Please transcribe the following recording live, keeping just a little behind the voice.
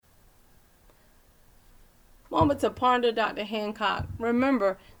moment to ponder, Dr. Hancock.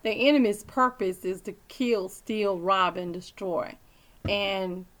 Remember, the enemy's purpose is to kill, steal, rob, and destroy.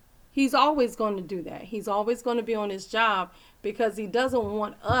 And he's always going to do that. He's always going to be on his job because he doesn't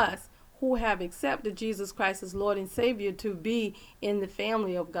want us who have accepted Jesus Christ as Lord and Savior to be in the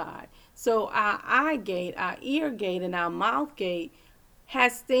family of God. So our eye gate, our ear gate, and our mouth gate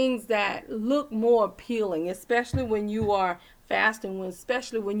has things that look more appealing, especially when you are fasting,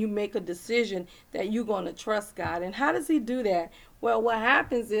 especially when you make a decision that you're going to trust God. And how does he do that? Well, what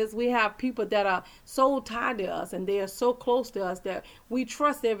happens is we have people that are so tied to us and they are so close to us that we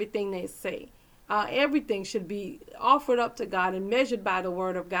trust everything they say. Everything should be offered up to God and measured by the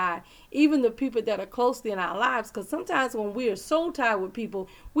word of God, even the people that are closely in our lives. Because sometimes when we are so tied with people,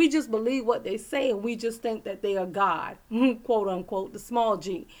 we just believe what they say and we just think that they are God, quote unquote, the small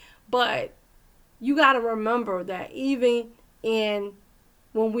g. But you got to remember that even in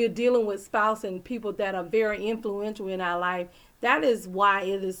when we're dealing with spouse and people that are very influential in our life, that is why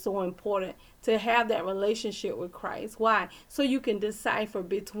it is so important to have that relationship with Christ. Why? So you can decipher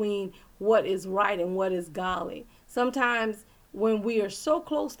between what is right and what is godly. Sometimes when we are so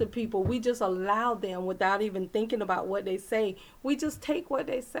close to people, we just allow them without even thinking about what they say. We just take what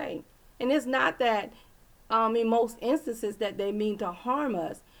they say. And it's not that in most instances that they mean to harm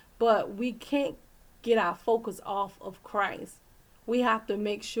us, but we can't get our focus off of Christ. We have to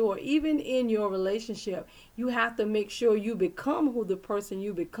make sure, even in your relationship, you have to make sure you become who the person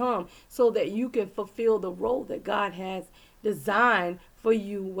you become so that you can fulfill the role that God has designed for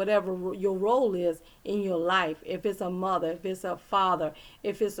you, whatever your role is in your life. If it's a mother, if it's a father,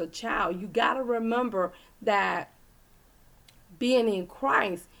 if it's a child, you got to remember that being in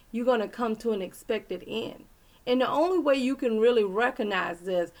Christ, you're going to come to an expected end. And the only way you can really recognize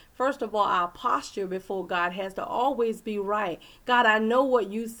this, first of all, our posture before God has to always be right. God, I know what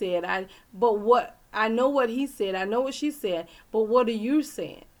you said. I know what he said. I know what she said. But what are you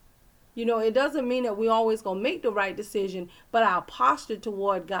saying? You know, it doesn't mean that we always going to make the right decision, but our posture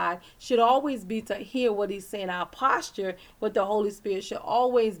toward God should always be to hear what he's saying. Our posture with the Holy Spirit should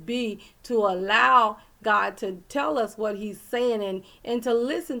always be to allow God to tell us what he's saying and to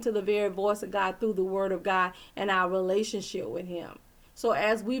listen to the very voice of God through the word of God and our relationship with him. So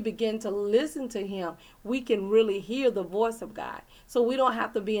as we begin to listen to him, we can really hear the voice of God. So we don't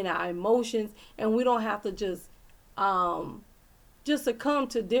have to be in our emotions and we don't have to just succumb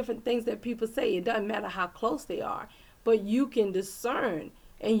to different things that people say. It doesn't matter how close they are, but you can discern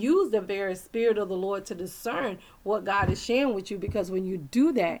and use the very Spirit of the Lord to discern what God is sharing with you, because when you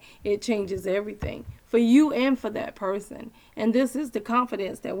do that, it changes everything for you and for that person. And this is the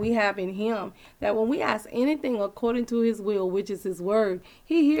confidence that we have in him, that when we ask anything according to his will, which is his word,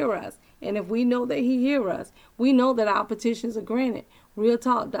 he hears us. And if we know that he hears us, we know that our petitions are granted. Real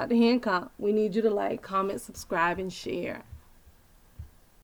talk, Dr. Hancock, we need you to like, comment, subscribe, and share.